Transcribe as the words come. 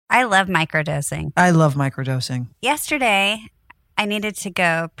I love microdosing. I love microdosing. Yesterday, I needed to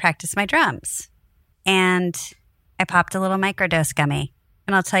go practice my drums. And I popped a little microdose gummy.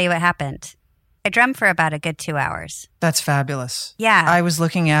 And I'll tell you what happened. I drummed for about a good 2 hours. That's fabulous. Yeah. I was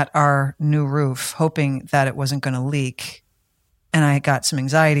looking at our new roof, hoping that it wasn't going to leak. And I got some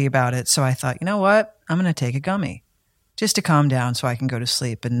anxiety about it. So I thought, you know what? I'm going to take a gummy just to calm down so I can go to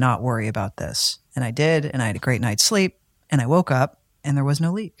sleep and not worry about this. And I did. And I had a great night's sleep. And I woke up and there was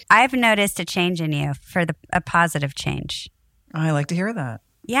no leak. I've noticed a change in you for a positive change. I like to hear that.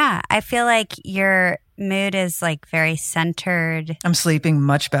 Yeah. I feel like your mood is like very centered. I'm sleeping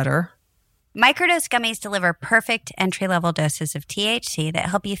much better. Microdose gummies deliver perfect entry-level doses of THC that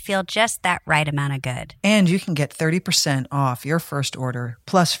help you feel just that right amount of good. And you can get 30% off your first order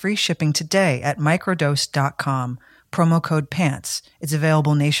plus free shipping today at microdose.com, promo code PANTS. It's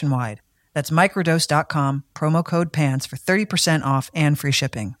available nationwide. That's microdose.com, promo code PANTS for 30% off and free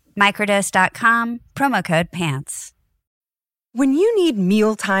shipping. Microdose.com, promo code PANTS. When you need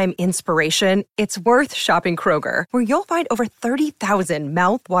mealtime inspiration, it's worth shopping Kroger, where you'll find over 30,000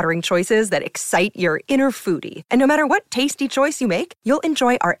 mouth-watering choices that excite your inner foodie. And no matter what tasty choice you make, you'll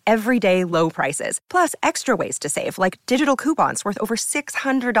enjoy our everyday low prices, plus extra ways to save, like digital coupons worth over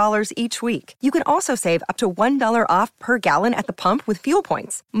 $600 each week. You can also save up to $1 off per gallon at the pump with fuel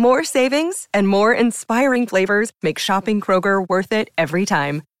points. More savings and more inspiring flavors make shopping Kroger worth it every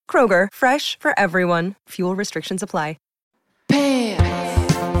time. Kroger, fresh for everyone. Fuel restrictions apply.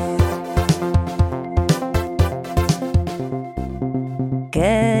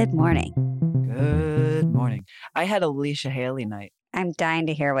 Good morning. Good morning. I had Alicia Haley night. I'm dying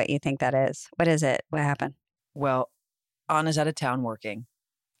to hear what you think that is. What is it? What happened? Well, Anna's out of town working,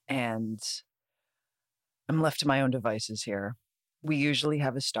 and I'm left to my own devices here. We usually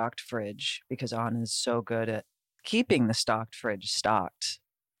have a stocked fridge because Anna's so good at keeping the stocked fridge stocked.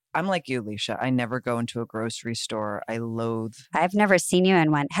 I'm like you, Alicia. I never go into a grocery store. I loathe. I've never seen you in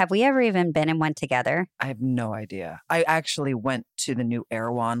one. Have we ever even been in one together? I have no idea. I actually went to the new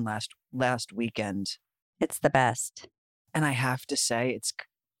Erewhon last weekend. It's the best. And I have to say, it's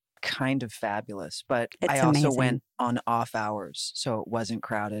kind of fabulous. But It's I also amazing. went on off hours, so it wasn't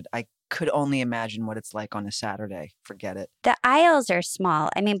crowded. I could only imagine what it's like on a Saturday. Forget it. The aisles are small.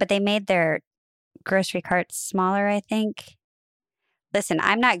 I mean, but they made their grocery carts smaller, I think. Listen,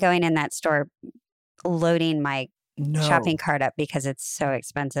 I'm not going in that store loading my No. shopping cart up because it's so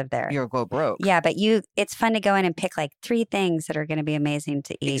expensive there. You'll go broke. Yeah, but it's fun to go in and pick like 3 things that are going to be amazing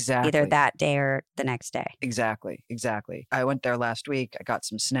to eat either Exactly. that day or the next day. Exactly. I went there last week. I got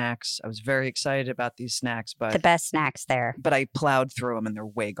some snacks. I was very excited about these snacks, The best snacks there. but I plowed through them and they're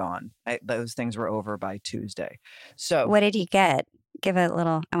way gone. Those things were over by Tuesday. So What did you get? Give a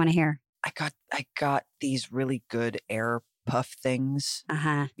little, I want to hear. I got these really good air puff things.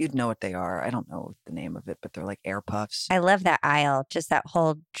 Uh-huh. You'd know what they are. I don't know the name of it, but they're like air puffs. I love that aisle. Just that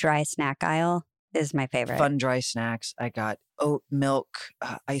whole dry snack aisle is my favorite. Fun dry snacks. I got oat milk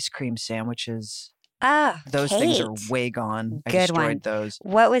ice cream sandwiches. Ah, Those things are Kate. way gone. I Good destroyed one. those.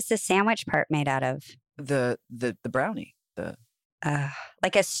 What was the sandwich part made out of? The brownie.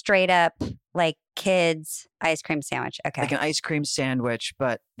 Like a straight up, like kids ice cream sandwich. Okay. Like an ice cream sandwich,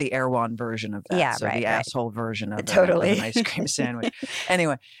 but the Erewhon version of that. Yeah, so right, the right. asshole version of Totally. an ice cream sandwich.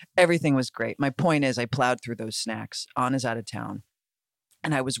 Anyway, everything was great. My point is I plowed through those snacks. Anna's out of town.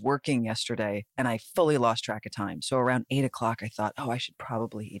 And I was working yesterday and I fully lost track of time. So around 8 o'clock, I thought, I should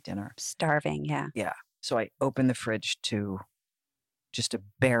probably eat dinner. Starving, yeah. So I opened the fridge to just a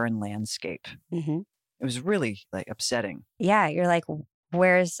barren landscape. Hmm. It was really like upsetting. Yeah, you're like,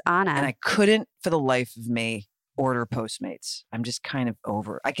 where's Anna? And I couldn't for the life of me order Postmates. I'm just kind of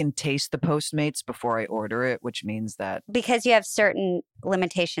over. I can taste the Postmates before I order it, which means that Because you have certain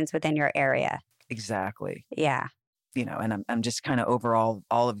limitations within your area. exactly, Yeah, and I'm just kind of over all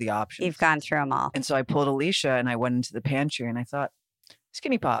of the options. you've gone through them all. And so I pulled Alicia and I went into the pantry and I thought,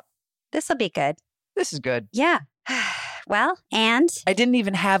 Skinny Pop, This will be good. this is good. Yeah. Well, and I didn't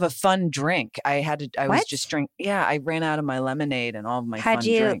even have a fun drink. I was What? just Yeah, I ran out of my lemonade and all of my how'd fun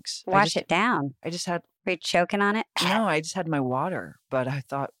you drinks. wash it down? I just had Were you choking on it? no, I just had my water. But I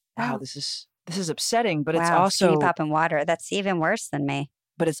thought, wow, Oh. this is upsetting. But it's Wow, also, skinny pop and water. That's even worse than me.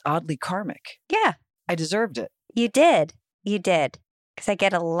 but it's oddly karmic. Yeah, I deserved it. you did. You did. Because I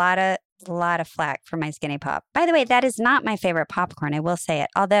get a lot of flack for my skinny pop. By the way, that is not my favorite popcorn. I will say it.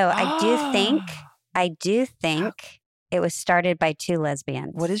 Although I do think it was started by 2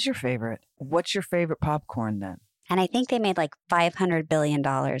 lesbians. What is your favorite? What's your favorite popcorn then? And I think they made like $500 billion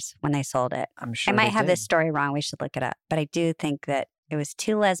when they sold it. I'm sure I might they have did. this story wrong. We should look it up. But I do think that it was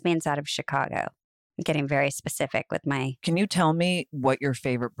 2 lesbians out of Chicago. I'm getting very specific with my. Can you tell me what your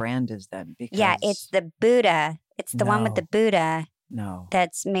favorite brand is then? Because Yeah, it's the Buddha. It's the one with the No. Buddha No,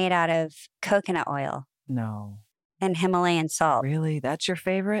 that's made out of coconut oil no. and Himalayan salt. Really? That's your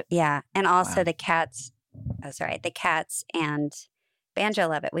favorite? Yeah. And also Wow. the cats. Oh, sorry. The cats and Banjo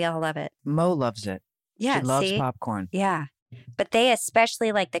love it. We all love it. Mo loves it. Yeah. She loves see? popcorn. Yeah. But they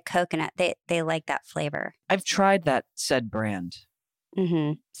especially like the coconut. They like that flavor. I've tried that said brand.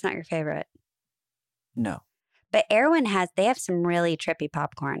 It's not your favorite. No. But Erwin they have some really trippy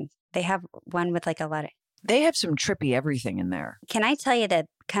popcorn. They have one with like a lot of. They have some trippy everything in there. Can I tell you the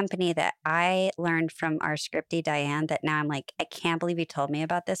company that I learned from our scripty Diane that now I'm like, I can't believe you told me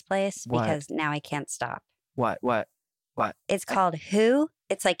about this place What? because now I can't stop. What? It's called Who.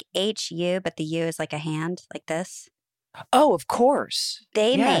 It's like HU, but the U is like a hand, like this. Oh, of course.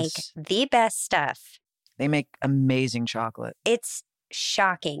 They Yes. make the best stuff. They make amazing chocolate. It's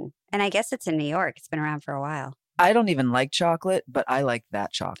shocking. And I guess it's in New York. It's been around for a while. I don't even like chocolate, but I like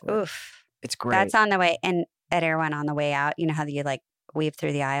that chocolate. Oof. It's great. That's on the way. And at Erewhon on the way out, you know how you like weave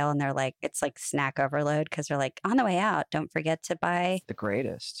through the aisle and they're like, it's like snack overload because they're like, on the way out, don't forget to buy the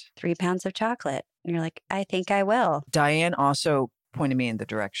greatest. 3 pounds of chocolate. And you're like, I think I will. Diane also pointed me in the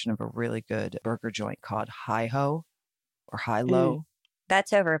direction of a really good burger joint called Hi Ho or High Low.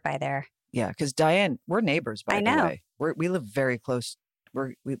 That's over by there. Yeah, because Diane, we're neighbors, by I the know. way. We live very close.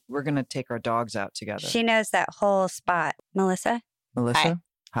 We're going to take our dogs out together. She knows that whole spot. Melissa? Melissa?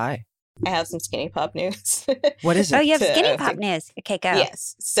 Hi. I have some Skinny Pop news. What is it? Oh, you have To- Skinny Pop news. Okay, go.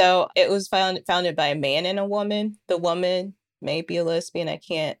 Yes. So it was founded by a man and a woman. The woman may be a lesbian. I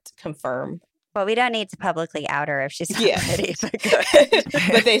can't confirm. Well, we don't need to publicly out her if she's not Yeah. ready. But go ahead.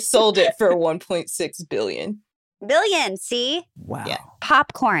 But they sold it for 1.6 billion. Billion, see? Wow. Yeah.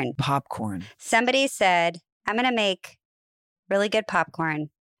 Popcorn. Popcorn. Somebody said, I'm going to make really good popcorn.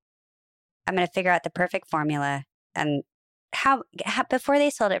 I'm going to figure out the perfect formula. And how before they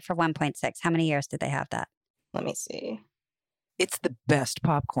sold it for 1.6, how many years did they have that? Let me see. It's the best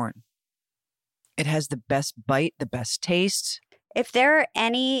popcorn. It has the best bite, the best taste. If there are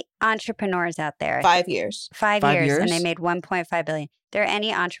any entrepreneurs out there, 5 years. 5 5 years, and they years? made 1.5 billion. There are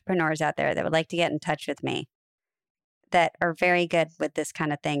any entrepreneurs out there that would like to get in touch with me that are very good with this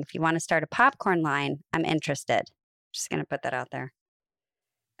kind of thing. If you want to start a popcorn line, I'm interested. Just going to put that out there.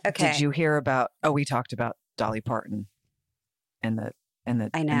 Okay. Did you hear about, we talked about Dolly Parton and the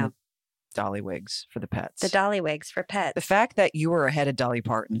I know. the Dolly wigs for the pets. The Dolly wigs for pets. The fact that you were ahead of Dolly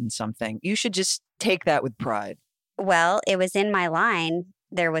Parton in something, you should just take that with pride. Well, it was in my line.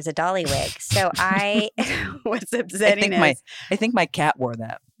 There was a Dolly wig. So I what's upsetting I is think my cat wore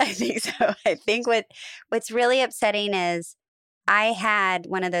that. I think so. I think what's really upsetting is I had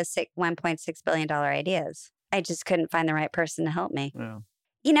one of those $1.6 billion ideas. I just couldn't find the right person to help me. Yeah.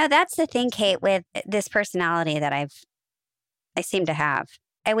 You know, that's the thing, Kate, with this personality that I seem to have.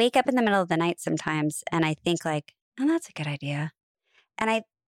 I wake up in the middle of the night sometimes and I think like, oh, that's a good idea. And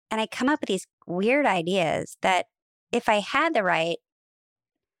I come up with these weird ideas that if I had the right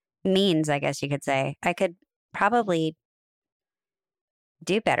means, I guess you could say, I could probably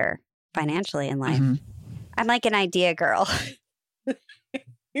do better financially in life. Mhm. I'm like an idea girl.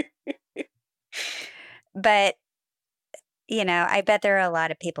 But, you know, I bet there are a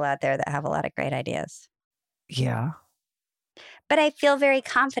lot of people out there that have a lot of great ideas. Yeah. But I feel very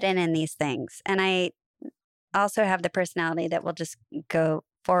confident in these things. And I also have the personality that will just go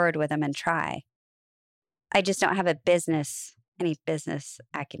forward with them and try. I just don't have any business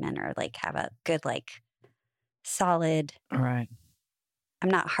acumen or like have a good, like solid, All right. I'm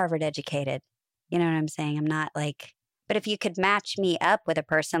not Harvard educated. You know what I'm saying? I'm not like, but if you could match me up with a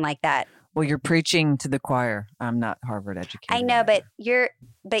person like that. Well, you're preaching to the choir. I'm not Harvard educated. I know, either.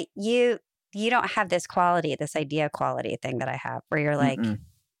 but you don't have this quality, this idea quality thing that I have where you're like, Mm-mm.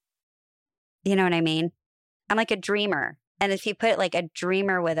 you know what I mean? I'm like a dreamer. And if you put like a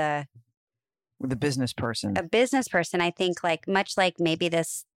dreamer with a business person. business person, I think like much like maybe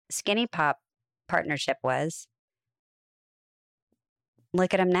this Skinny Pop partnership was.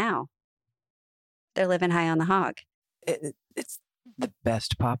 Look at them now. They're living high on the hog. It's the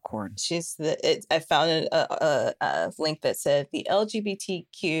best popcorn. I found a link that said the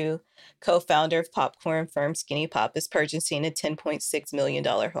LGBTQ co-founder of popcorn firm Skinny Pop is purchasing a $10.6 million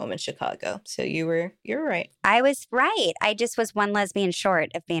home in Chicago. So you're right. I was right. I just was one lesbian short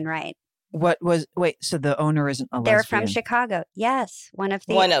of being right. So the owner isn't a lesbian? They're from Chicago. Yes. One of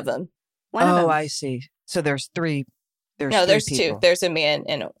them. One Oh, of them. I see. So there's three. There's three two. people. There's a man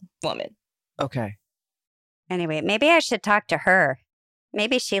and a woman. Okay. Anyway, maybe I should talk to her.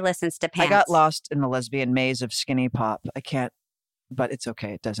 Maybe she listens to Pants. I got lost in the lesbian maze of Skinny Pop. I can't but it's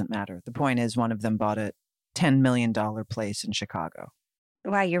okay. It doesn't matter. The point is, one of them bought a $10 million place in Chicago.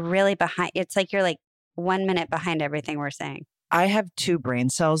 Wow, you're really behind. It's like you're like 1 minute behind everything we're saying. I have 2 brain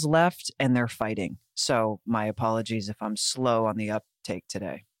cells left and they're fighting. So my apologies if I'm slow on the uptake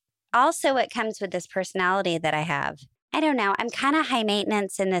today. Also, what comes with this personality that I have, I don't know. I'm kind of high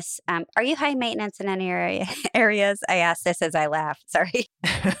maintenance in this. Are you high maintenance in any areas? I asked this as I laughed. Sorry.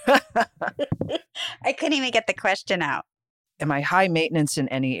 I couldn't even get the question out. Am I high maintenance in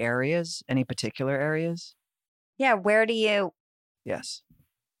any areas, any particular areas? Yeah. Where do you? Yes.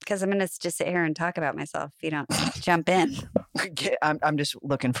 Because I'm going to just sit here and talk about myself if you don't jump in. I'm just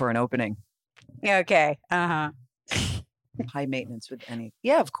looking for an opening. Okay. Uh-huh. High maintenance with any.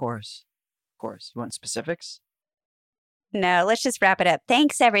 Yeah, of course. Of course. You want specifics? No, let's just wrap it up.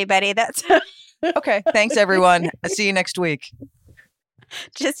 Thanks, everybody. That's okay. Thanks, everyone. I'll see you next week.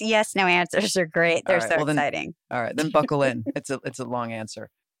 Just yes, no answers are great. They're so exciting. All right, then buckle in. It's a long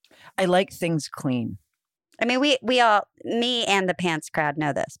answer. I like things clean. I mean, we all, me and the pants crowd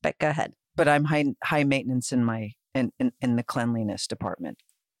know this, but go ahead. But I'm high maintenance in my in the cleanliness department.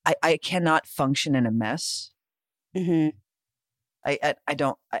 I cannot function in a mess. Mm-hmm. I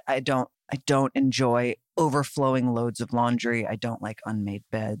don't enjoy overflowing loads of laundry. I don't like unmade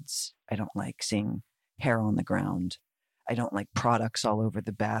beds. I don't like seeing hair on the ground. I don't like products all over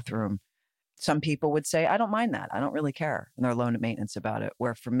the bathroom. Some people would say, I don't mind that. I don't really care. And they're low maintenance about it.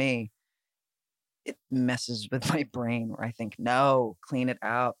 Where for me, it messes with my brain where I think, no, clean it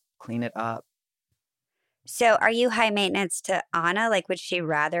out, clean it up. So are you high maintenance to Anna? Like, would she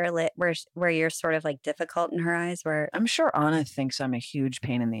rather where you're sort of like difficult in her eyes? Where I'm sure Anna thinks I'm a huge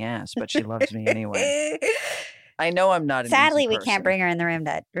pain in the ass, but she loves me anyway. I know I'm not. Sadly, we can't bring her in the room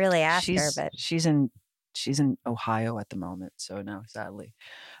to really ask her. But she's in Ohio at the moment, so no, sadly,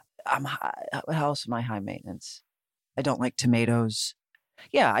 I'm high. How else am I high maintenance? I don't like tomatoes.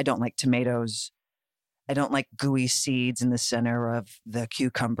 Yeah, I don't like tomatoes. I don't like gooey seeds in the center of the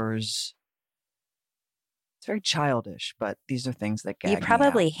cucumbers. It's very childish, but these are things that gag me out. You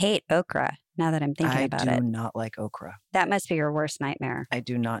probably hate okra now that I'm thinking about it. I do not like okra. That must be your worst nightmare. I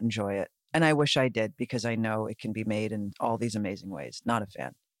do not enjoy it. And I wish I did because I know it can be made in all these amazing ways. Not a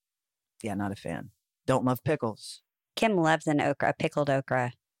fan. Yeah, not a fan. Don't love pickles. Kim loves a pickled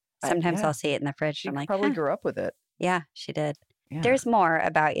okra. Sometimes I'll see it in the fridge. She I'm like, probably grew up with it. Yeah, she did. Yeah. There's more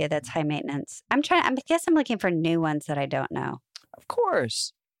about you that's high maintenance. I guess I'm looking for new ones that I don't know. Of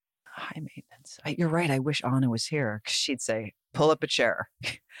course. High maintenance. You're right. I wish Anna was here because she'd say, pull up a chair.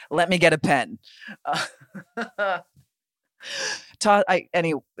 Let me get a pen.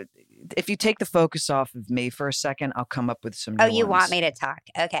 If you take the focus off of me for a second, I'll come up with some new you ones. Want me to talk?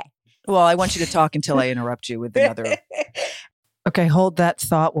 Okay. Well, I want you to talk until I interrupt you with another. Okay, hold that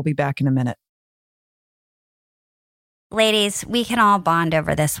thought. We'll be back in a minute. Ladies, we can all bond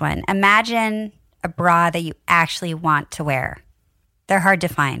over this one. Imagine a bra that you actually want to wear. They're hard to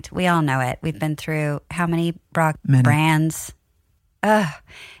find. We all know it. We've been through how many bra brands? Ugh.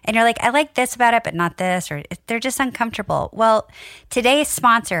 And you're like, I like this about it, but not this, or they're just uncomfortable. Well, today's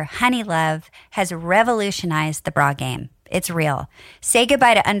sponsor, Honeylove, has revolutionized the bra game. It's real. Say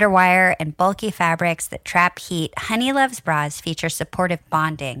goodbye to underwire and bulky fabrics that trap heat. Honeylove's bras feature supportive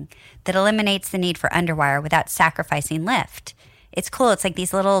bonding that eliminates the need for underwire without sacrificing lift. It's cool. It's like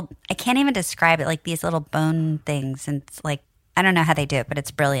these little, I can't even describe it, like these little bone things. And it's like, I don't know how they do it, but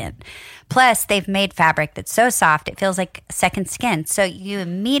it's brilliant. Plus, they've made fabric that's so soft, it feels like second skin. So you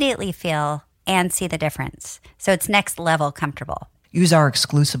immediately feel and see the difference. So it's next level comfortable. Use our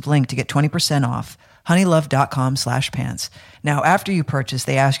exclusive link to get 20% off, honeylove.com/pants. Now, after you purchase,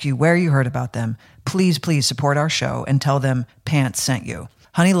 they ask you where you heard about them. Please support our show and tell them Pants sent you.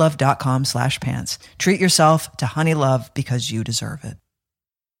 honeylove.com/pants. Treat yourself to Honeylove because you deserve it.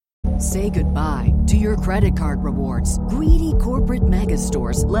 Say goodbye to your credit card rewards. Greedy corporate mega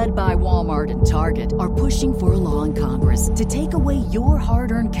stores, led by Walmart and Target, are pushing for a law in Congress to take away your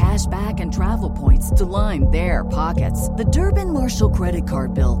hard-earned cash back and travel points to line their pockets. The Durbin-Marshall credit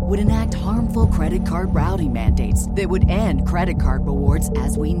card bill would enact harmful credit card routing mandates that would end credit card rewards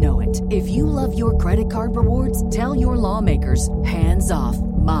as we know it. If you love your credit card rewards, tell your lawmakers, hands off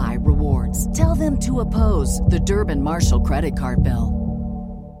my rewards. Tell them to oppose the Durbin-Marshall credit card bill.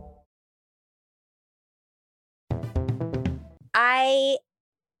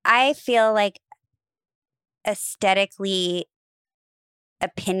 I feel like aesthetically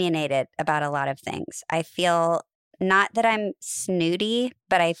opinionated about a lot of things. I feel not that I'm snooty,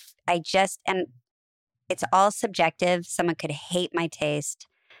 but I just, and it's all subjective. Someone could hate my taste.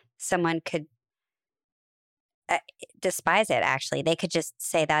 Someone could despise it, actually. They could just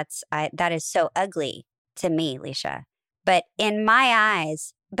say that is so ugly to me, Leisha. But in my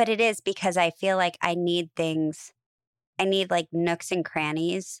eyes, but it is because I feel like I need things, I need like nooks and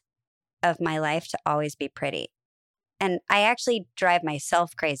crannies of my life to always be pretty. And I actually drive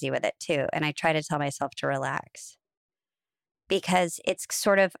myself crazy with it too. And I try to tell myself to relax because it's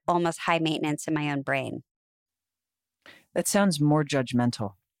sort of almost high maintenance in my own brain. That sounds more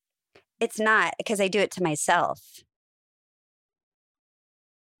judgmental. It's not, because I do it to myself.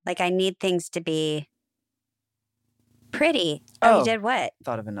 Like I need things to be pretty. Oh, you did what?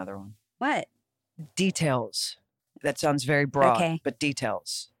 Thought of another one. What? Details. That sounds very broad, Okay. but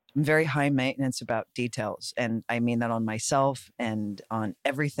details. I'm very high maintenance about details. And I mean that on myself and on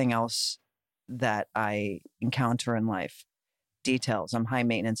everything else that I encounter in life. Details. I'm high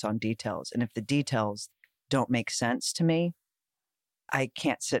maintenance on details. And if the details don't make sense to me, I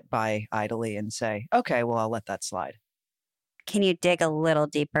can't sit by idly and say, okay, well, I'll let that slide. Can you dig a little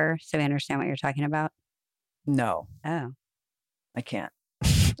deeper so we understand what you're talking about? No, Oh. I can't.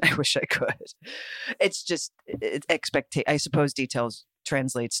 I wish I could. It's just I suppose details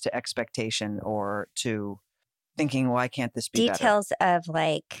translates to expectation or to thinking, why can't this be Details of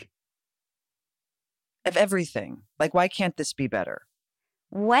like, better? Of everything. Like, why can't this be better?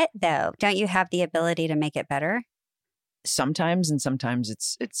 what though? Don't you have the ability to make it better? Sometimes, and sometimes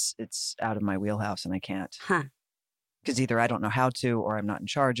it's out of my wheelhouse and I can't. Huh. Because either I don't know how to, or I'm not in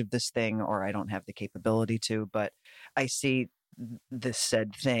charge of this thing, or I don't have the capability to, but I see this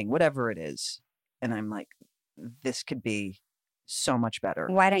said thing, whatever it is, and I'm like, this could be so much better.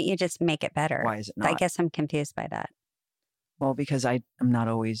 Why don't you just make it better? Why is it not? I guess I'm confused by that. Well, because I am not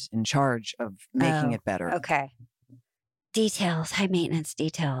always in charge of making it better. Okay. Details, high maintenance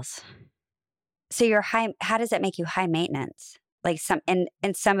details. So you're high, how does it make you high maintenance? Like in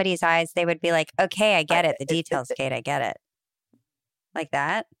somebody's eyes, they would be like, okay, I get it. The details, Kate, I get it. Like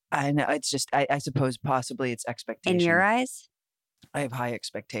that? I know. It's just, I suppose possibly it's expectation. In your eyes? I have high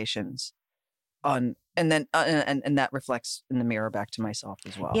expectations on, and then, and that reflects in the mirror back to myself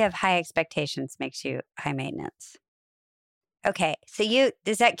as well. You have high expectations makes you high maintenance. Okay. So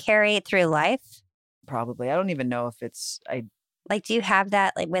does that carry through life? Probably. I don't even know if Like, do you have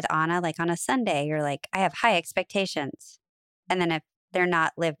that like with Anna, like on a Sunday, you're like, I have high expectations. And then if they're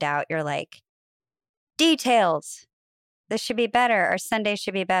not lived out, you're like, details. This should be better. Our Sunday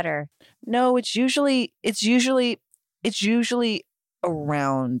should be better. No, it's usually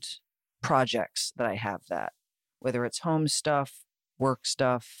around projects that I have that, whether it's home stuff, work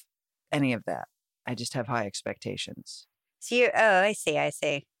stuff, any of that. I just have high expectations. So I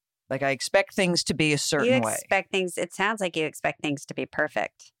see. Like I expect things to be a certain way. It sounds like you expect things to be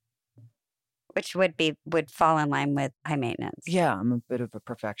perfect, which would fall in line with high maintenance. Yeah, I'm a bit of a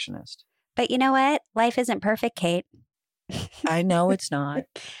perfectionist. But you know what? Life isn't perfect, Kate. I know it's not.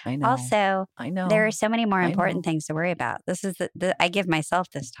 I know. Also, I know. There are so many more important things to worry about. This is I give myself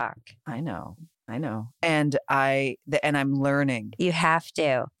this talk. I know. And I'm learning. You have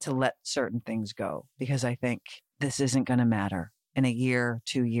to let certain things go because I think this isn't going to matter. In a year,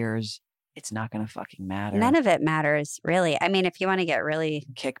 2 years, it's not going to fucking matter. None of it matters, really. I mean, if you want to get really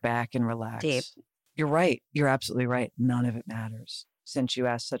kick back and relax. Deep. You're right. You're absolutely right. None of it matters. Since you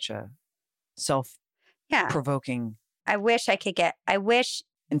asked such a self-provoking I wish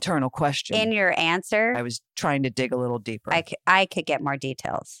internal question. In your answer, I was trying to dig a little deeper. I could get more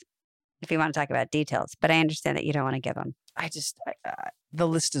details if you want to talk about details, but I understand that you don't want to give them. The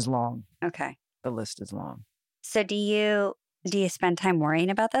list is long. Okay. The list is long. So do you spend time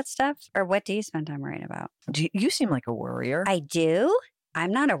worrying about that stuff, or what do you spend time worrying about? You seem like a worrier. I do.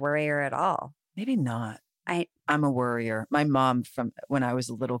 I'm not a worrier at all. Maybe not. I'm a worrier. My mom from when I was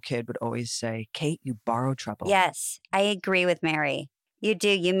a little kid would always say, Kate, you borrow trouble. Yes, I agree with Mary. You do.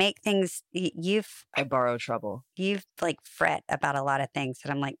 You make things, I borrow trouble. You've like fret about a lot of things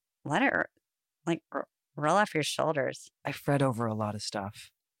that I'm like, let it like roll off your shoulders. I fret over a lot of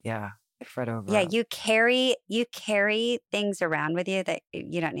stuff. Yeah. I fret over. Yeah. You carry things around with you that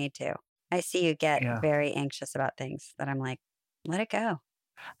you don't need to. I see you get very anxious about things that I'm like, let it go.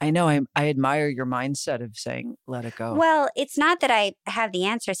 I know. I admire your mindset of saying, let it go. Well, it's not that I have the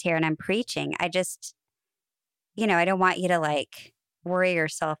answers here and I'm preaching. I just, I don't want you to like worry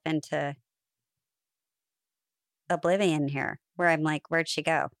yourself into oblivion here where I'm like, where'd she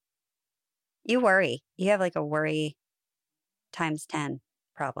go? You worry. You have like a worry times 10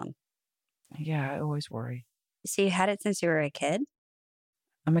 problem. Yeah, I always worry. So you had it since you were a kid?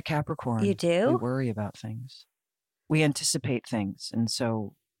 I'm a Capricorn. You do? We worry about things. We anticipate things. And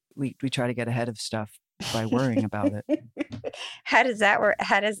so we try to get ahead of stuff by worrying about it. How does that work?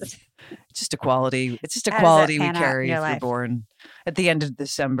 It's just a quality. It's just a quality we carry if you're born at the end of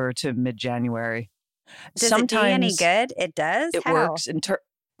December to mid-January. Does it do you any good? It does? It How? works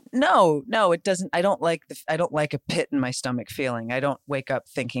No, it doesn't. I don't like a pit in my stomach feeling. I don't wake up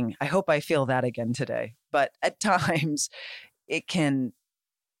thinking, I hope I feel that again today. But at times it can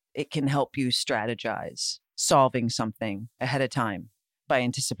help you strategize solving something ahead of time by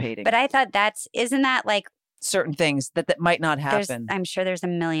anticipating. But I thought isn't that like certain things that might not happen. I'm sure there's a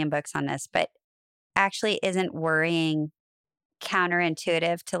million books on this, but actually isn't worrying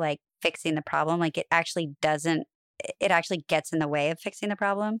counterintuitive to like fixing the problem? Like it actually gets in the way of fixing the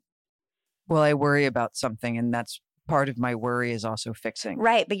problem. Well, I worry about something, and that's part of my worry is also fixing.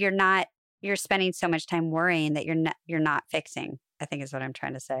 Right, but you're spending so much time worrying that you're not fixing, I think is what I'm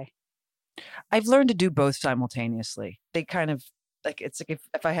trying to say. I've learned to do both simultaneously. They kind of like, it's like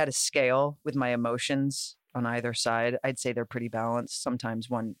if I had a scale with my emotions on either side, I'd say they're pretty balanced. Sometimes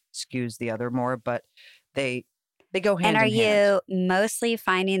one skews the other more, but they go hand in hand. And are you mostly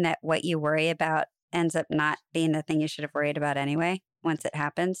finding that what you worry about ends up not being the thing you should have worried about anyway once it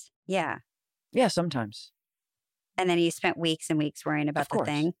happens? Yeah. Yeah, sometimes. And then you spent weeks and weeks worrying about the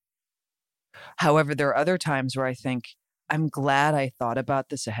thing. However, there are other times where I think, I'm glad I thought about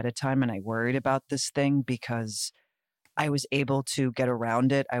this ahead of time and I worried about this thing because I was able to get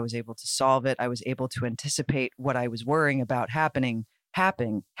around it. I was able to solve it. I was able to anticipate what I was worrying about happening. How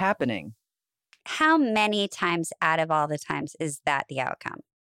many times out of all the times is that the outcome?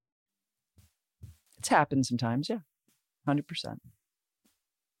 It's happened sometimes, yeah. 100%.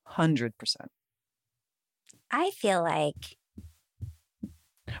 100%. I feel like...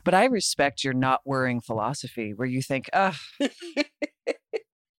 But I respect your not worrying philosophy where you think,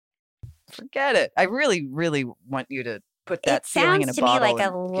 forget it. I really, really want you to put that feeling in a bottle. It sounds to me like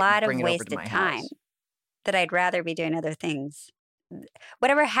a lot of wasted time that I'd rather be doing other things.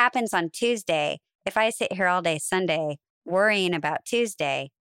 Whatever happens on Tuesday, if I sit here all day Sunday worrying about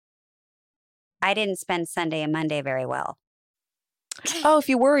Tuesday, I didn't spend Sunday and Monday very well. Oh, if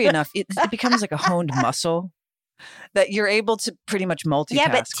you worry enough, it becomes like a honed muscle that you're able to pretty much multitask.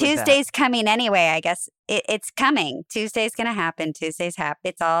 Yeah, but Tuesday's coming anyway. I guess it's coming. Tuesday's going to happen.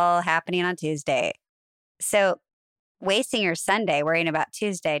 It's all happening on Tuesday. So wasting your Sunday worrying about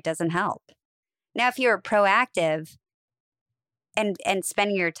Tuesday doesn't help. Now, if you're proactive and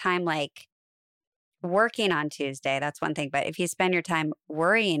spending your time like working on Tuesday, that's one thing. But if you spend your time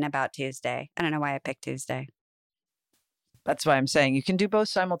worrying about Tuesday, I don't know why I picked Tuesday. That's why I'm saying you can do both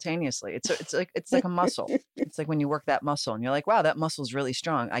simultaneously. It's like a muscle. It's like when you work that muscle and you're like, wow, that muscle's really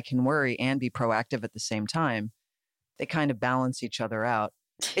strong. I can worry and be proactive at the same time. They kind of balance each other out.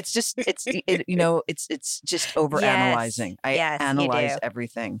 It's just it's just overanalyzing. I analyze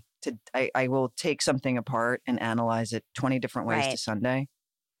everything. I will take something apart and analyze it 20 different ways to Sunday.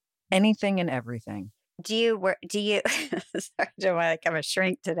 Anything and everything. Do you sorry, Joe, I'm a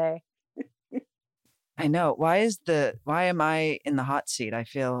shrink today. I know. Why am I in the hot seat? I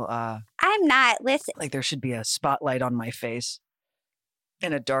feel I'm not. Listen, like there should be a spotlight on my face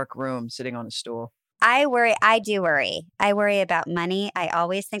in a dark room sitting on a stool. I do worry. I worry about money. I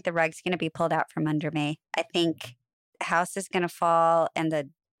always think the rug's going to be pulled out from under me. I think the house is going to fall and the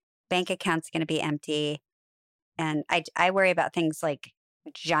bank account's going to be empty. And I worry about things like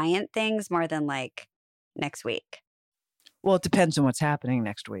giant things more than like next week. Well, it depends on what's happening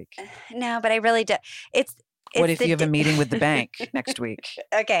next week. No, but I really do. What if you have a meeting with the bank next week?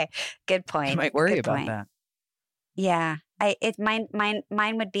 Okay, good point. You might worry about that. Yeah, mine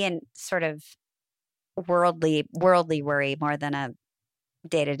would be a sort of worldly worry more than a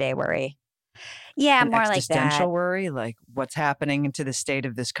day-to-day worry. Yeah, more like that. Existential worry, like what's happening to the state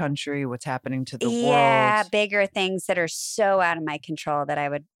of this country, what's happening to the world. Yeah, bigger things that are so out of my control that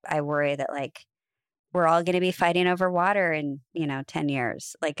I worry that like we're all going to be fighting over water in 10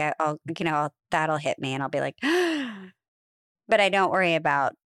 years. Like that'll hit me and I'll be like, but I don't worry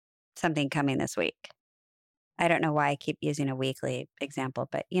about something coming this week. I don't know why I keep using a weekly example,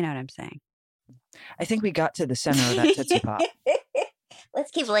 but you know what I'm saying. I think we got to the center of that Tootsie Pop.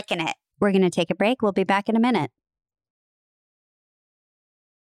 Let's keep licking it. We're going to take a break. We'll be back in a minute.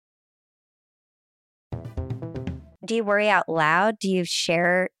 Do you worry out loud? Do you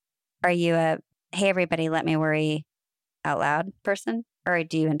share? Are you a, hey, everybody, let me worry out loud person? Or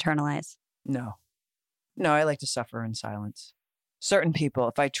do you internalize? No, I like to suffer in silence. Certain people,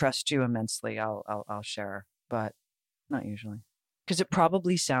 if I trust you immensely, I'll share, but not usually. Because it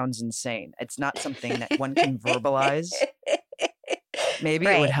probably sounds insane. It's not something that one can verbalize. Maybe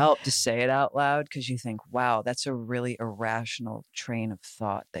it would help to say it out loud because you think, wow, that's a really irrational train of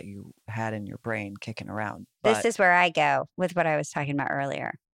thought that you had in your brain kicking around. This is where I go with what I was talking about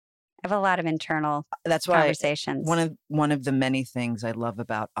earlier. I have a lot of internal That's why conversations. one of the many things I love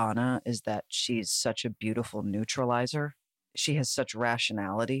about Anna is that she's such a beautiful neutralizer. She has such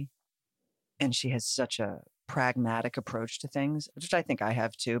rationality, and she has such a pragmatic approach to things, which I think I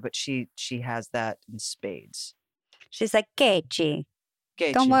have too. But she has that in spades. She's like, Gagey,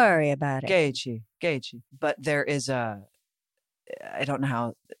 don't worry about it. Gagey. But there is I don't know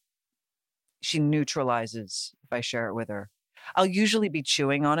how she neutralizes if I share it with her. I'll usually be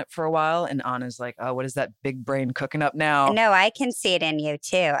chewing on it for a while, and Anna's like, oh, what is that big brain cooking up now? No, I can see it in you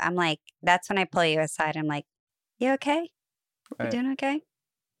too. I'm like, that's when I pull you aside. I'm like, you okay? You Right. doing okay?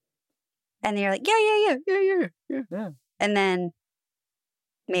 And you're like, yeah. And then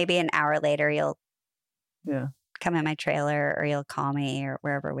maybe an hour later, you'll come in my trailer or you'll call me or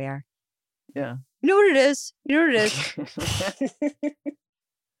wherever we are. Yeah. You know what it is?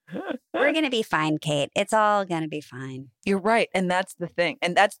 We're going to be fine, Kate. It's all going to be fine. You're right. And that's the thing.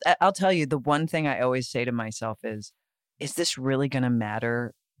 And I'll tell you, the one thing I always say to myself is this really going to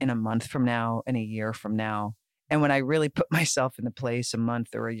matter in a month from now, in a year from now? And when I really put myself in the place a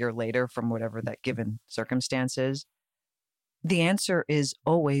month or a year later from whatever that given circumstance is, the answer is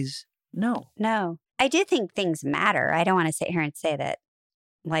always no. No. I do think things matter. I don't want to sit here and say that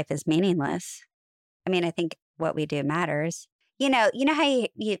life is meaningless. I mean, I think what we do matters. You know how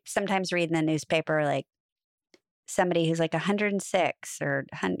you sometimes read in the newspaper, like somebody who's like 106 or,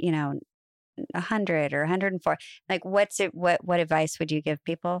 100 or 104. Like, what advice would you give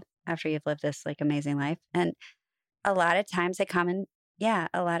people after you've lived this like amazing life? And a lot of times they come and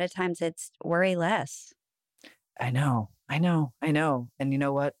a lot of times it's worry less. I know. And you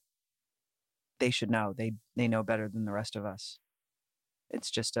know what? They should know. They know better than the rest of us. It's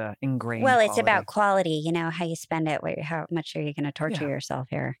just a ingrained Well, it's quality. about quality, how you spend it. How much are you going to torture yourself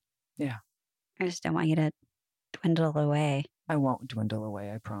here? Yeah. I just don't want you to dwindle away. I won't dwindle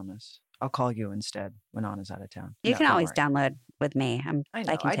away, I promise. I'll call you instead when Anna's out of town. You can always download with me. I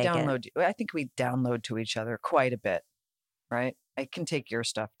know. I download. I think we download to each other quite a bit, right? I can take your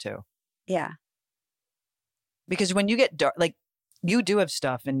stuff too. Yeah. Because when you get dark, like you do have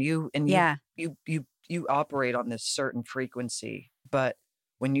stuff, and you operate on this certain frequency, but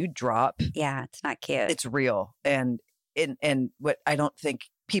when you drop, it's not cute. It's real, and what I don't think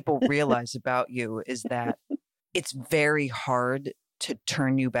people realize about you is that it's very hard to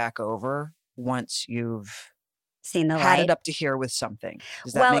turn you back over once you've seen the had light. it up to here with something.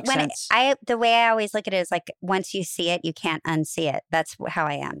 Does that make sense? The way I always look at it is like, once you see it, you can't unsee it. That's how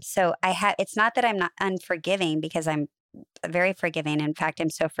I am. So it's not that I'm not unforgiving, because I'm very forgiving. In fact,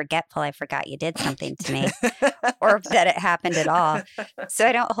 I'm so forgetful. I forgot you did something to me or that it happened at all. So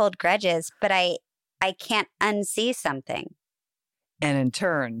I don't hold grudges, but I can't unsee something. And in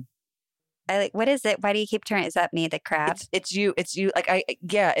turn, what is it? Why do you keep turning? Is that me, the crab? It's you. Like I've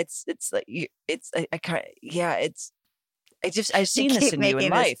seen this in you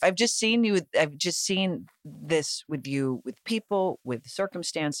in life. I've just seen this with you, with people, with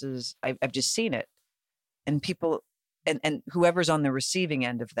circumstances. I've just seen it, and people, and whoever's on the receiving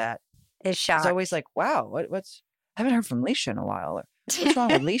end of that is shocked. It's always like, wow, what's? I haven't heard from Leisha in a while. Or, what's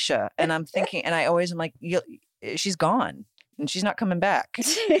wrong with Leisha? And I'm thinking, and I always am like, she's gone. And she's not coming back.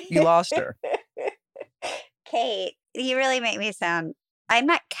 You lost her. Kate, you really make me sound... I'm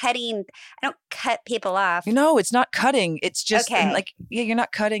not cutting... I don't cut people off. No, it's not cutting. It's just okay. You're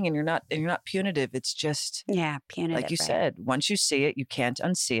not cutting, and you're not punitive. It's just punitive. Like you said, once you see it, you can't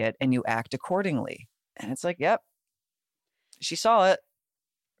unsee it, and you act accordingly. And it's like, yep, she saw it.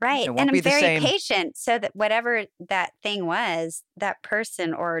 Right. And I'm very patient, so that whatever that thing was, that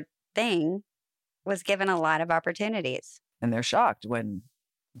person or thing was given a lot of opportunities. And they're shocked when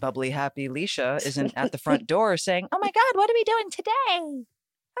bubbly, happy Leisha isn't at the front door saying, oh my God, what are we doing today?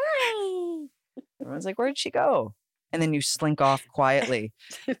 Hi. Everyone's like, where did she go? And then you slink off quietly.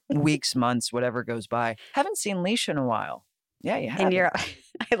 Weeks, months, whatever goes by. Haven't seen Leisha in a while. Yeah, you have. And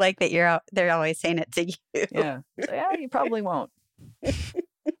I like that they're always saying it to you. Yeah. So, you probably won't.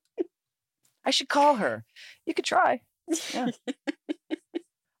 I should call her. You could try. Yeah.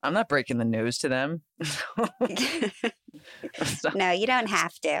 I'm not breaking the news to them. No, you don't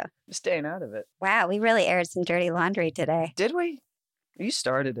have to. I'm staying out of it. Wow, we really aired some dirty laundry today. Did we? You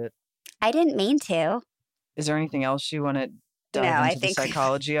started it. I didn't mean to. Is there anything else you want to dive into the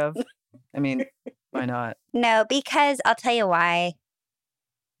psychology of? I mean, why not? No, because I'll tell you why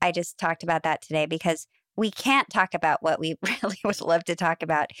I just talked about that today, because we can't talk about what we really would love to talk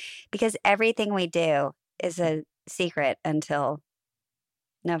about, because everything we do is a secret until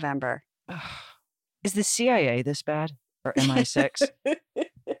November. Is the CIA this bad, or MI6?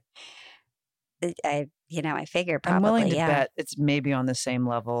 I figure probably, I'm willing to yeah. bet it's maybe on the same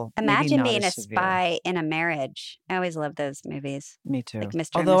level. maybe Imagine not being a as severe. spy in a marriage. I always love those movies. Me too. Like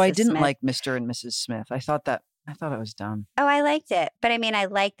Mr. and Although I Mrs. didn't Smith. like Mr. and Mrs. Smith. I thought it was dumb. Oh, I liked it. But I mean, I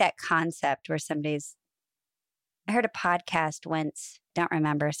like that concept where I heard a podcast once, don't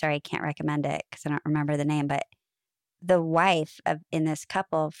remember, sorry, I can't recommend it because I don't remember the name, but the wife in this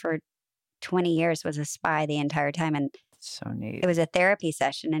couple for 20 years was a spy the entire time. And So neat. it was a therapy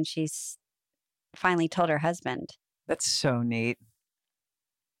session and she's finally told her husband. That's so neat.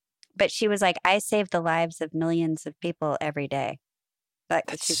 But she was like, I save the lives of millions of people every day. Like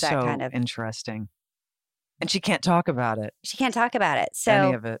That's she's so that kind of. interesting. And she can't talk about it. She can't talk about it.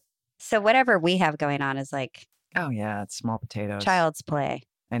 Any of it. So whatever we have going on is like Oh yeah, it's small potatoes. child's play.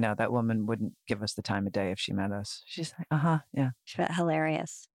 I know that woman wouldn't give us the time of day if she met us. She's like, yeah. She's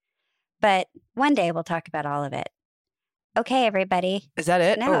hilarious. But one day we'll talk about all of it. Okay, everybody. Is that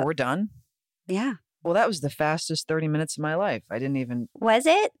it? No. Oh, we're done? Yeah. Well, that was the fastest 30 minutes of my life. I didn't even Was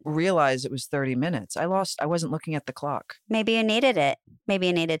it? realize it was 30 minutes. I wasn't looking at the clock. Maybe you needed it. Maybe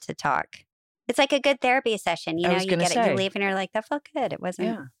you needed to talk. It's like a good therapy session. You I know, was you gonna get it, you say. leave and you're like, that felt good. It wasn't.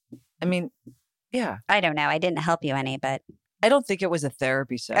 Yeah. I mean, yeah. I don't know. I didn't help you any, but I don't think it was a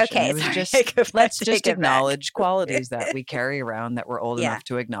therapy session. okay. It was sorry. just, Take it back, let's take just it back. acknowledge qualities that we carry around that we're old Yeah. enough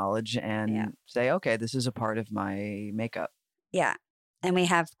to acknowledge and Yeah. say, okay, this is a part of my makeup. Yeah. And we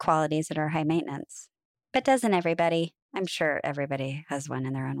have qualities that are high maintenance. But doesn't everybody? I'm sure everybody has one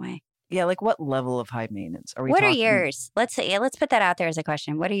in their own way. Yeah, like what level of high maintenance are we What are talking? yours? Let's put that out there as a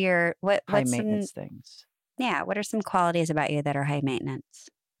question. What are your High what's maintenance things. what are some qualities about you that are high maintenance?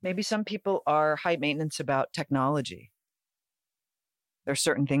 Maybe some people are high maintenance about technology. There's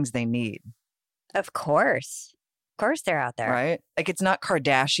certain things they need, Of course. Of course they're out there. right? Like it's not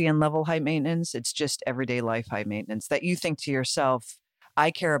Kardashian level high maintenance. It's just everyday life high maintenance that you think to yourself, I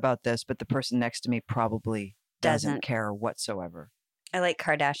care about this, but the person next to me probably doesn't Doesn't. care whatsoever. I like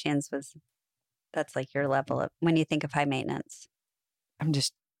Kardashians that's like your level of when you think of high maintenance. I'm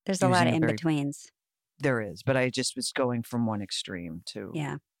just, There's a lot of Using a very- in-betweens. there is, but I just was going from one extreme to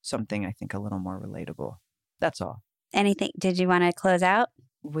Yeah. something I think a little more relatable. That's all. Anything did you want to close out?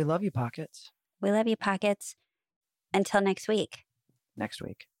 We love you, Pockets. We love you, Pockets. Until next week. Next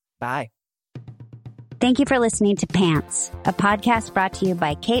week. Bye. Thank you for listening to Pants, a podcast brought to you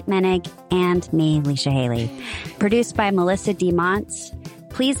by Kate Menig and me, Leisha Haley. Produced by Melissa D. Montz.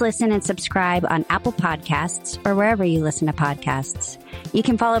 Please listen and subscribe on Apple Podcasts or wherever you listen to podcasts. You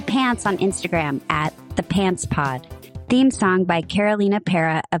can follow Pants on Instagram at The Pants Pod. Theme song by Carolina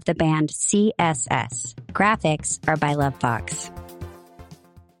Para of the band CSS. Graphics are by Love Fox.